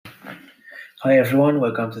Hi everyone,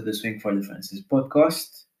 welcome to the Swing for the Fences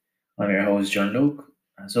podcast. I'm your host John Luke.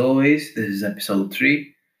 As always, this is episode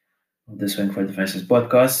 3 of the Swing for the Fences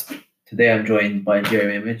podcast. Today I'm joined by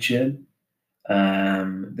Jeromy Mitchell.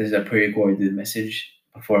 This is a pre-recorded message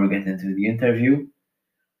before we get into the interview.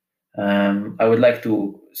 I would like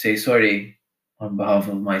to say sorry on behalf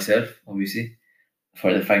of myself, obviously,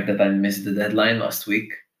 for the fact that I missed the deadline last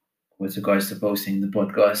week with regards to posting the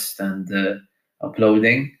podcast and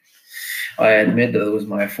uploading. I admit that it was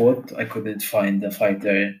my fault. I couldn't find the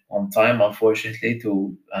fighter on time, unfortunately,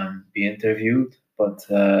 to be interviewed. But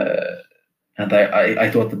I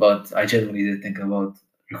thought about. I genuinely did think about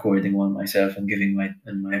recording one myself and giving my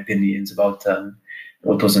opinions about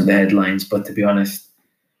what was in the headlines. But to be honest,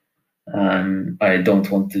 I don't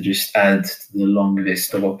want to just add to the long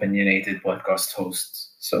list of opinionated podcast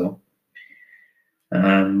hosts. So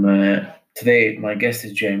today, my guest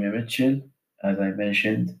is Jeromy Mitchell, as I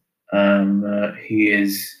mentioned. He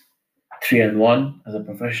is 3-1 as a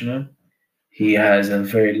professional. He has a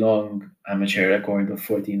very long amateur record of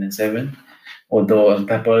 14-7. Although on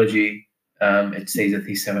Tapology, it says that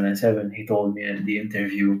he's 7-7. He told me in the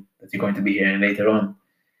interview that you're going to be hearing later on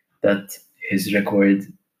that his record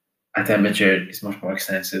at amateur is much more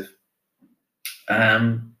extensive.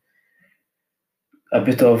 A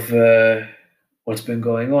bit of what's been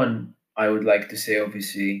going on, I would like to say,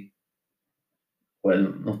 obviously,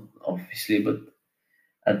 well, not obviously, but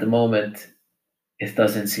at the moment, it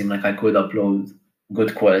doesn't seem like I could upload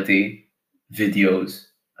good quality videos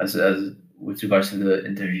as with regards to the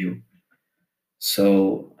interview.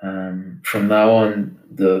 So from now on,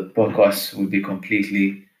 the podcast will be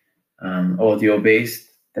completely audio based.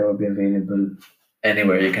 They will be available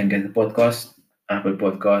anywhere you can get the podcast, Apple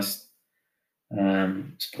Podcast,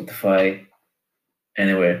 Spotify,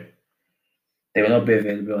 anywhere. They will not be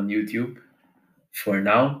available on YouTube for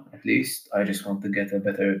now, at least. I just want to get a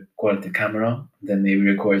better quality camera, then maybe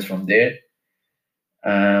record from there.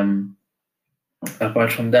 Um,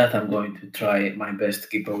 Apart from that, I'm going to try my best to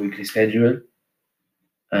keep a weekly schedule.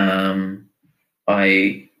 I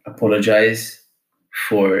apologize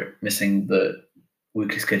for missing the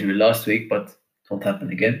weekly schedule last week, but it won't happen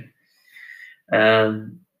again. I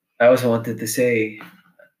also wanted to say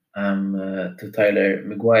to Tyler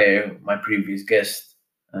McGuire, my previous guest,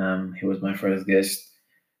 he was my first guest,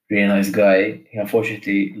 really nice guy. He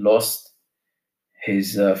unfortunately lost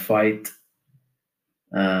his fight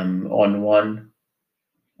on one.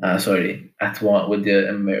 At one with the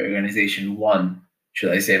organization one,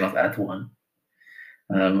 should I say, not at one.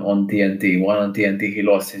 On TNT, one on TNT, he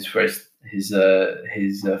lost his fight. It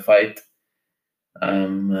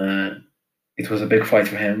was a big fight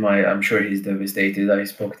for him. I'm sure he's devastated. I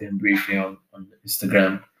spoke to him briefly on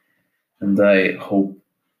Instagram, and I hope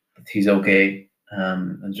that he's okay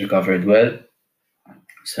and recovered well.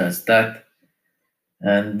 So that's that.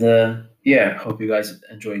 And hope you guys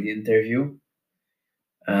enjoyed the interview.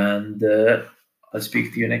 And I'll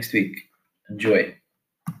speak to you next week. Enjoy.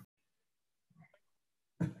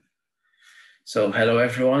 So, hello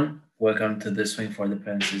everyone. Welcome to the Swing for the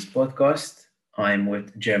Fences podcast. I'm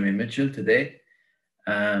with Jeromy Mitchell today.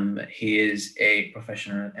 He is a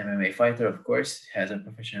professional MMA fighter, of course. He has a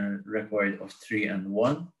professional record of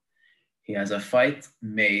 3-1. He has a fight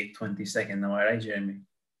May 22nd. Am I right, Jeromy?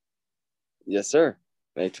 Yes, sir.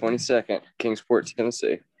 May 22nd, Kingsport,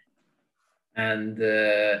 Tennessee. And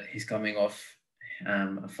he's coming off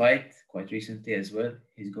a fight quite recently as well.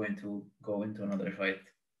 He's going to go into another fight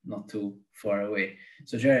not too far away.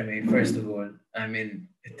 So, Jeromy, first of all, I mean,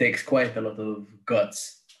 it takes quite a lot of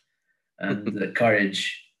guts and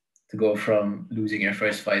courage to go from losing your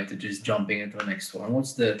first fight to just jumping into the next one.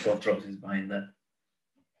 What's the thought process behind that?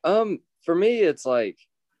 For me, it's like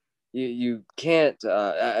you can't.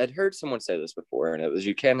 I'd heard someone say this before, and it was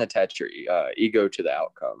you can't attach your ego to the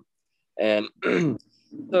outcome. And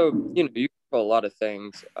so, you control a lot of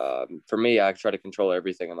things. For me, I try to control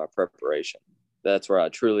everything in my preparation. That's where I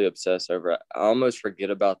truly obsess over it. I almost forget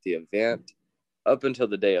about the event up until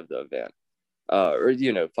the day of the event. Or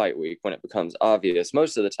fight week when it becomes obvious.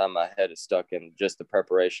 Most of the time my head is stuck in just the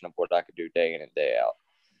preparation of what I could do day in and day out.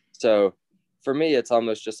 So for me, it's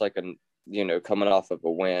almost just like coming off of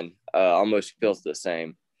a win, almost feels the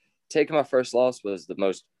same. Taking my first loss was the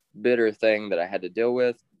most bitter thing that I had to deal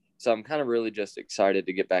with. So I'm kind of really just excited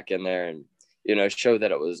to get back in there and, show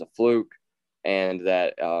that it was a fluke and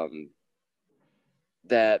that,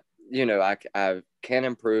 I can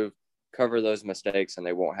improve, cover those mistakes, and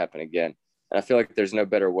they won't happen again. And I feel like there's no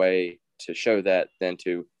better way to show that than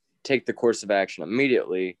to take the course of action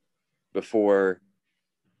immediately before,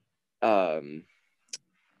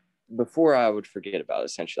 before I would forget about it,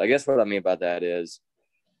 essentially. I guess what I mean by that is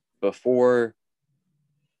before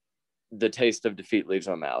the taste of defeat leaves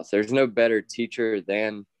my mouth. There's no better teacher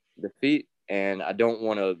than defeat, and I don't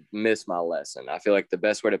want to miss my lesson. I feel like the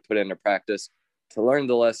best way to put it into practice to learn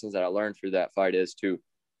the lessons that I learned through that fight is to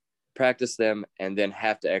practice them and then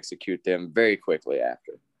have to execute them very quickly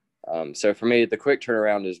after. So for me, the quick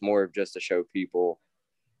turnaround is more of just to show people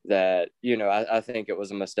that, I think it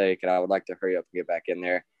was a mistake and I would like to hurry up and get back in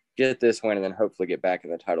there, get this win, and then hopefully get back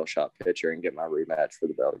in the title shot picture and get my rematch for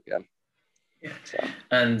the belt again. Yeah. So.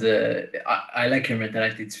 And I like your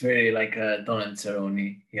mentality. It's very like Donald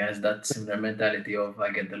Cerrone. He has that similar mentality of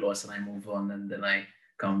I get the loss and I move on and then I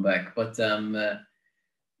come back. But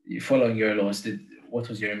following your loss, what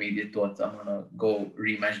was your immediate thought? I'm gonna go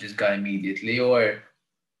rematch this guy immediately, or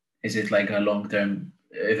is it like a long term?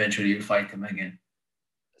 Eventually, you'll fight him again.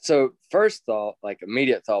 So first thought, like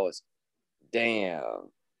immediate thought was,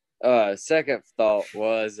 damn. Second thought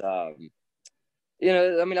was, I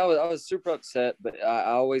was super upset, but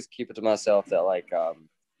I always keep it to myself that like, I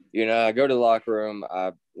go to the locker room,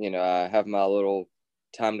 I have my little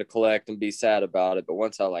time to collect and be sad about it. But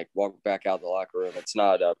once I like walk back out the locker room, it's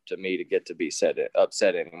not up to me to get to be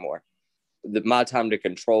upset anymore. My time to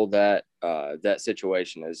control that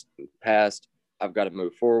situation is past. I've got to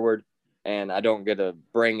move forward, and I don't get to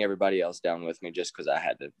bring everybody else down with me just because I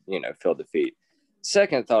had to, feel defeat.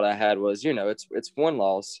 Second thought I had was, it's one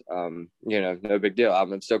loss, no big deal.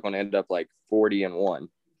 I'm still going to end up like 40-1.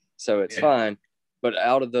 So it's fine. But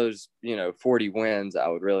out of those, 40 wins, I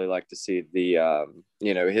would really like to see the,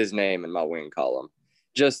 his name in my win column.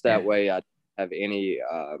 Just that way I have any,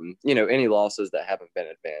 any losses that haven't been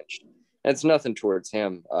avenged. And it's nothing towards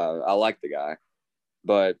him. I like the guy.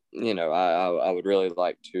 But, I would really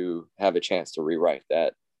like to have a chance to rewrite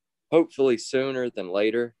that. Hopefully sooner than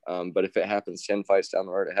later. But if it happens 10 fights down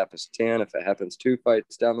the road, it happens 10. If it happens 2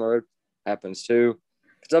 fights down the road, it happens 2.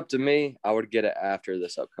 If it's up to me, I would get it after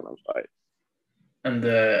this upcoming fight. And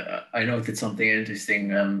I noted something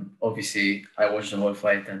interesting. Obviously, I watched the whole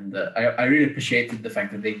fight, and I really appreciated the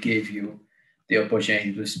fact that they gave you the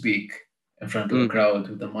opportunity to speak in front of a crowd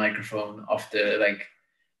with a microphone after, like,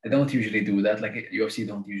 they don't usually do that. Like, UFC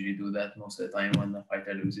don't usually do that most of the time when the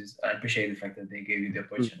fighter loses. I appreciate the fact that they gave you the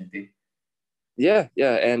opportunity. Yeah.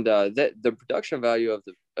 And that the production value of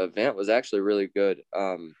the event was actually really good.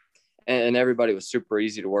 And everybody was super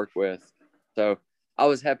easy to work with. So I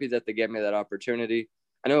was happy that they gave me that opportunity.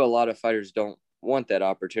 I know a lot of fighters don't want that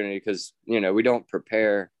opportunity because, we don't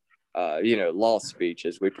prepare, loss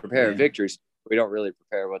speeches. We prepare victories. We don't really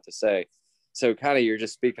prepare what to say. So kind of you're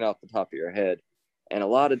just speaking off the top of your head. And a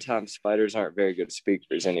lot of times fighters aren't very good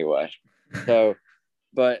speakers anyway. So,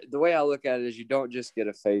 but the way I look at it is you don't just get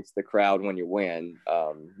to face the crowd when you win.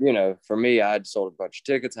 For me, I'd sold a bunch of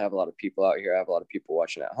tickets. I have a lot of people out here. I have a lot of people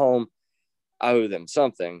watching at home. I owe them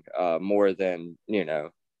something more than,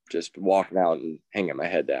 just walking out and hanging my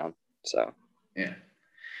head down. So, yeah.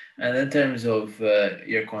 And in terms of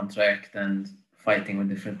your contract and fighting with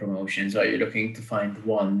different promotions, are you looking to find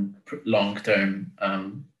one long-term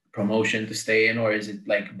promotion to stay in, or is it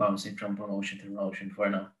like bouncing from promotion to promotion for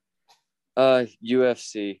now?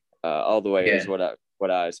 UFC all the way is what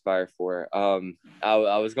I aspire for.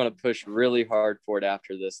 I was going to push really hard for it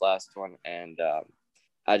after this last one, and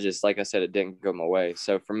I just, like I said, it didn't go my way.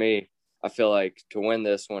 So for me, I feel like to win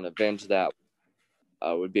this one, avenge that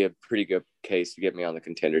would be a pretty good case to get me on the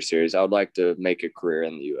Contender Series. I would like to make a career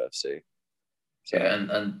in the UFC. So. Yeah,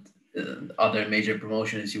 and other major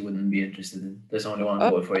promotions you wouldn't be interested in? There's only one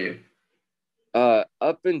goal for you.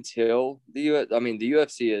 Up until the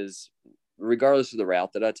UFC is, regardless of the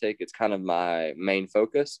route that I take, it's kind of my main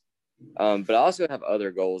focus. But I also have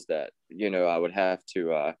other goals that, I would have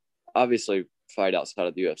to obviously fight outside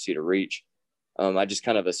of the UFC to reach. I just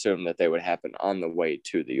kind of assume that they would happen on the way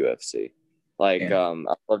to the UFC. Like, I'd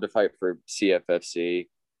love to fight for CFFC,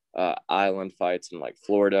 island fights in like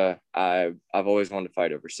Florida. I've always wanted to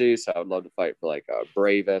fight overseas, so I would love to fight for like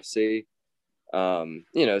Brave FC.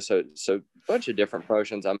 So a bunch of different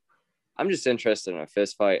promotions. I'm just interested in a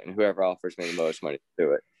fist fight and whoever offers me the most money to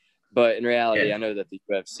do it. But in reality, I know that the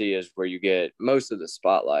UFC is where you get most of the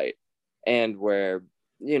spotlight and where,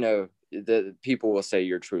 the people will say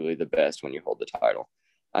you're truly the best when you hold the title.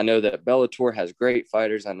 I know that Bellator has great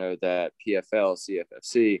fighters. I know that PFL,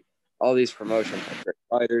 CFFC, all these promotions have great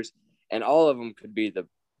fighters, and all of them could be the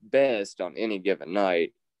best on any given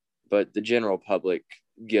night. But the general public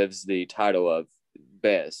gives the title of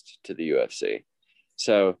best to the UFC.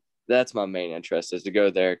 So that's my main interest, is to go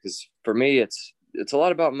there, because for me, it's a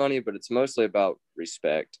lot about money, but it's mostly about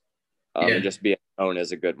respect and just being known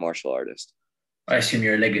as a good martial artist. I assume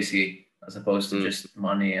your legacy as opposed to Mm. just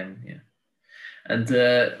money and yeah. And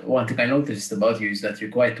one thing I noticed about you is that you're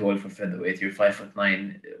quite tall for featherweight. You're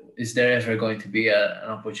 5'9". Is there ever going to be an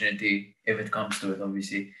opportunity if it comes to it?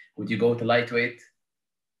 Obviously, would you go to lightweight?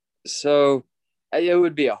 So it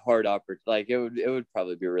would be a hard opportunity. Like it would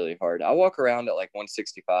probably be really hard. I walk around at like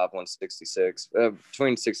 165, 166,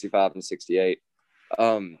 between 65 and 68.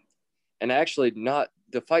 Um, and actually, not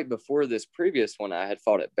the fight before this previous one, I had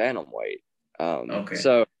fought at bantamweight. Okay.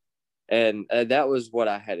 So and that was what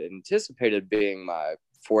I had anticipated being my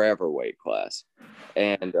forever weight class,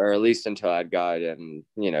 and or at least until I'd gotten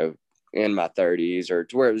in my 30s or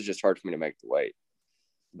to where it was just hard for me to make the weight.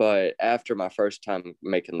 But after my first time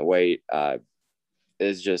making the weight,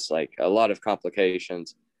 is just like a lot of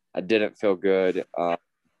complications. I didn't feel good.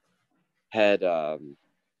 Had a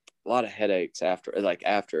lot of headaches after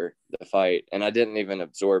the fight, and I didn't even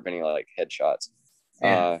absorb any like headshots.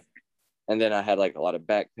 Yeah. Uh, and then I had like a lot of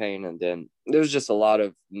back pain, and then there was just a lot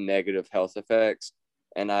of negative health effects.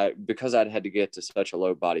 And because I'd had to get to such a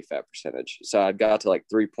low body fat percentage, so I'd got to like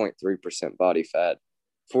 3.3% body fat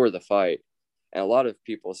for the fight. And a lot of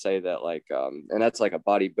people say that and that's like a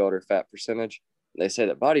bodybuilder fat percentage. They say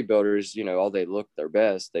that bodybuilders, all they look their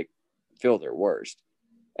best, they feel their worst.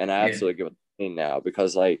 And I Yeah. absolutely give it a pain now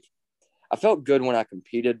because like I felt good when I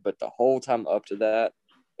competed, but the whole time up to that,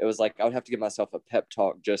 it was like I would have to give myself a pep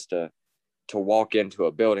talk just to walk into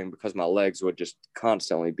a building because my legs would just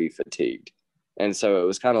constantly be fatigued. And so it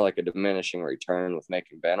was kind of like a diminishing return with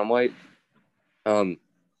making bantamweight. Um,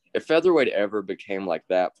 if featherweight ever became like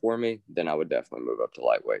that for me, then I would definitely move up to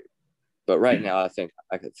lightweight. But right now,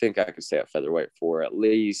 I could stay at featherweight for at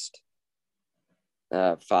least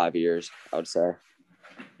 5 years. I would say.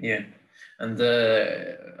 Yeah. And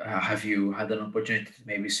have you had an opportunity to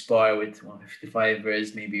maybe spar with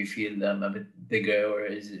 155ers? Maybe you feel them a bit bigger, or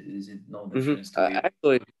is it no difference to you?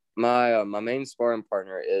 Actually, my main sparring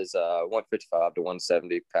partner is 155 to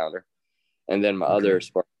 170 pounder, and then my Okay. other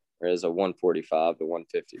sparring partner is a 145 to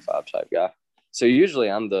 155 type guy. So usually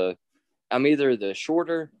I'm either the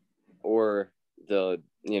shorter or the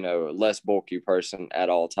less bulky person at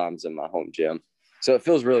all times in my home gym. So it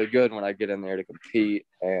feels really good when I get in there to compete,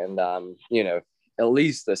 and at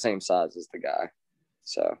least the same size as the guy.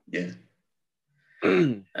 So Yeah.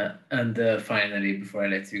 And finally, before I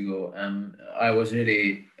let you go, I was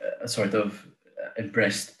really sort of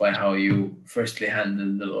impressed by how you firstly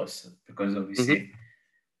handled the loss because Mhm. obviously,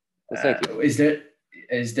 Well, thank you.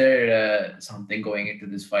 is there something going into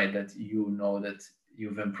this fight that you know that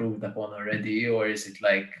you've improved upon already, or is it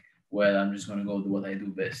like, well, I'm just gonna go do what I do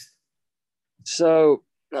best? So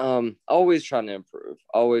always trying to improve,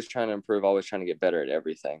 always trying to improve, always trying to get better at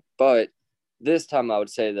everything. But this time I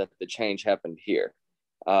would say that the change happened here.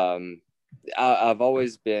 Um, I've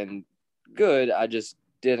always been good. I just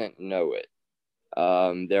didn't know it.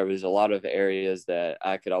 There was a lot of areas that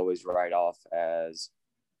I could always write off as,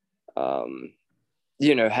 um,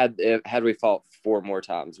 had we fought four more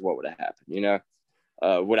times, what would have happened?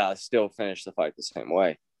 Would I still finish the fight the same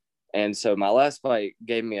way? And so my last fight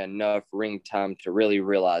gave me enough ring time to really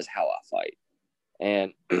realize how I fight.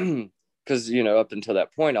 And because, up until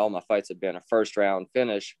that point, all my fights had been a first round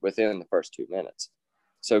finish within the first 2 minutes.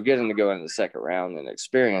 So getting to go into the second round and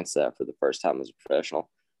experience that for the first time as a professional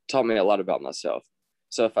taught me a lot about myself.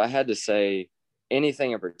 So if I had to say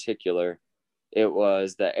anything in particular, it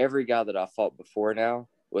was that every guy that I fought before now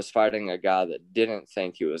was fighting a guy that didn't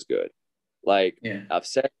think he was good. Like Yeah. I've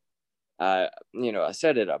said, I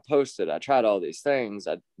said it, I posted, I tried all these things,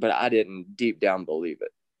 but I didn't deep down believe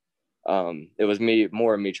it. It was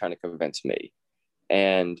more of me trying to convince me.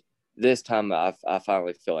 And this time I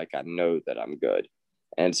finally feel like I know that I'm good.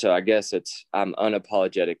 And so I guess I'm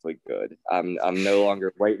unapologetically good. I'm no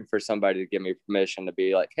longer waiting for somebody to give me permission to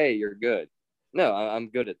be like, hey, you're good. No, I'm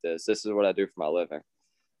good at this. This is what I do for my living.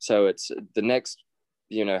 So it's the next,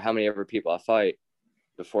 how many ever people I fight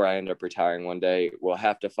before I end up retiring one day will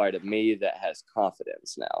have to fight a me that has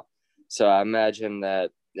confidence now. So I imagine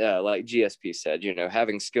that, like GSP said,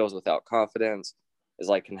 having skills without confidence is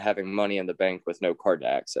like having money in the bank with no card to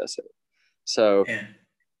access it. So Yeah.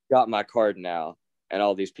 got my card now, and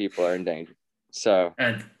all these people are in danger. So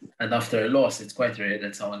And and after a loss, it's quite rare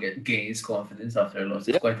that someone gains confidence after a loss.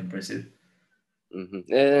 It's yeah, quite impressive.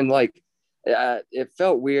 and like it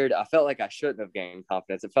felt weird. I felt like I shouldn't have gained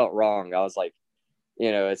confidence. It felt wrong. I was like,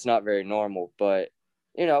 it's not very normal. But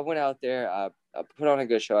I went out there. I put on a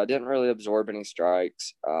good show. I didn't really absorb any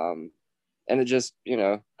strikes, and it just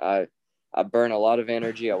I burned a lot of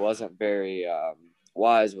energy. I wasn't very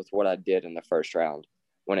wise with what I did in the first round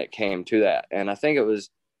when it came to that, and I think it was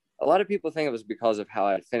a lot of people think it was because of how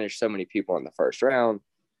I had finished so many people in the first round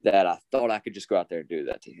that I thought I could just go out there and do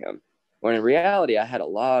that to him. When in reality, I had a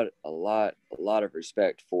lot of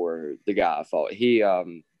respect for the guy I fought. He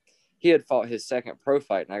had fought his second pro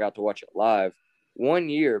fight, and I got to watch it live 1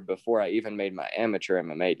 year before I even made my amateur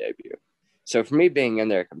MMA debut. So for me, being in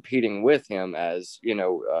there competing with him as,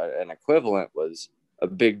 an equivalent was a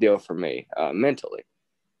big deal for me mentally,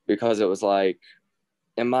 because it was like,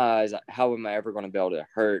 in my eyes, how am I ever going to be able to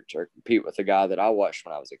hurt or compete with the guy that I watched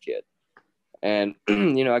when I was a kid? And,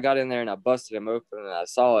 I got in there and I busted him open and I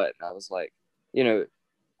saw it. And I was like,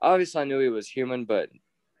 obviously I knew he was human, but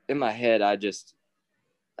in my head, I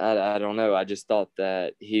don't know. I just thought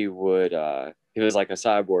that he was like a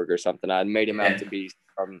cyborg or something. I made him out to be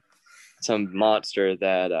some monster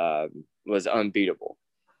that was unbeatable.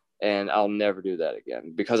 And I'll never do that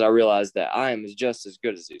again, because I realized that I am just as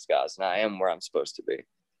good as these guys and I am where I'm supposed to be.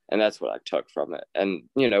 And that's what I took from it. And,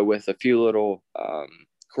 with a few little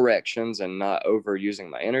corrections and not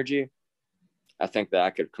overusing my energy, I think that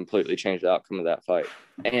I could completely change the outcome of that fight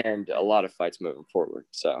and a lot of fights moving forward.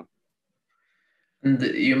 So. And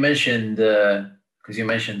you mentioned, because you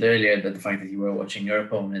mentioned earlier that the fact that you were watching your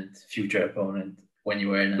future opponent, when you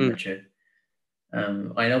were an amateur.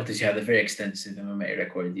 I noticed you had a very extensive MMA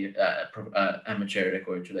record, amateur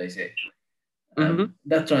record, should I say.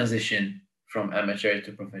 That transition from amateur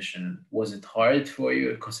to professional, was it hard for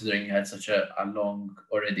you, considering you had such a long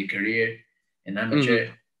already career in amateur?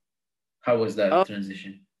 How was that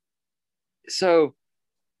transition? So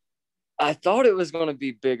I thought it was going to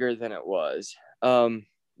be bigger than it was.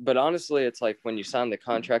 But honestly, it's like when you sign the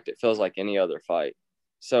contract, it feels like any other fight.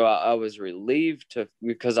 So I was relieved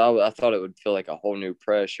because I thought it would feel like a whole new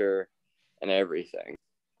pressure and everything.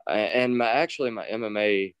 And my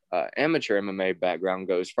MMA, amateur MMA background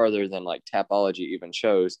goes further than like Tapology even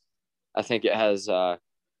shows. I think it has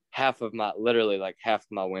half of my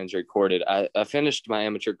wins recorded. I finished my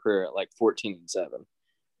amateur career at like 14-7,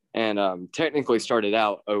 and technically started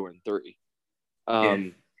out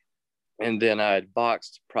 0-3. And then I had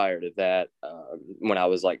boxed prior to that. When I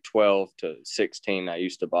was like 12 to 16, I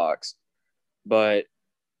used to box. But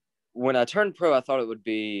when I turned pro, I thought it would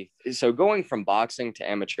be – so going from boxing to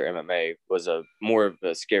amateur MMA was more of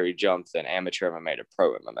a scary jump than amateur MMA to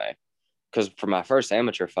pro MMA. Because for my first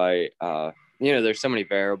amateur fight, there's so many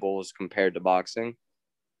variables compared to boxing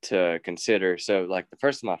to consider. So, like, the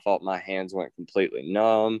first time I fought, my hands went completely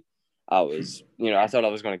numb. I was – I thought I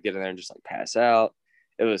was going to get in there and just, like, pass out.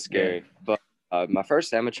 It was scary. But my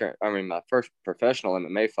first professional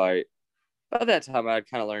MMA fight, by that time I had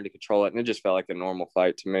kind of learned to control it, and it just felt like a normal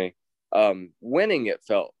fight to me. Winning it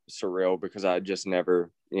felt surreal because I just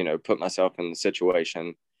never, put myself in the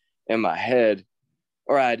situation in my head,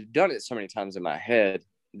 or I'd done it so many times in my head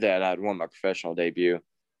that I'd won my professional debut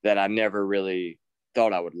that I never really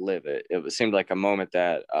thought I would live it. It seemed like a moment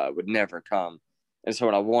that would never come. And so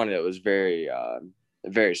when I won it, it was very,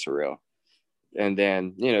 very surreal. And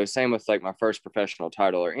then, same with like my first professional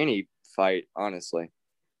title or any fight, honestly.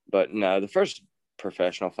 But no, the first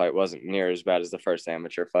professional fight wasn't near as bad as the first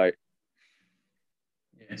amateur fight.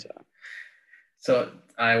 Yeah. So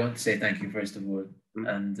I want to say thank you, first of all.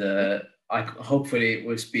 And I hopefully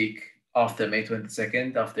will speak after May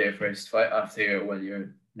 22nd, after your first fight,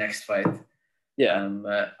 your next fight. Yeah.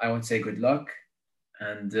 I want to say good luck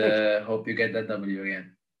and hope you get that W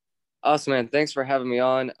again. Awesome, man. Thanks for having me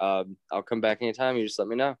on. I'll come back anytime. You just let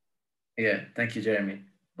me know. Yeah. Thank you, Jeromy.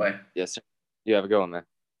 Bye. Yes, sir. You have a good one, man.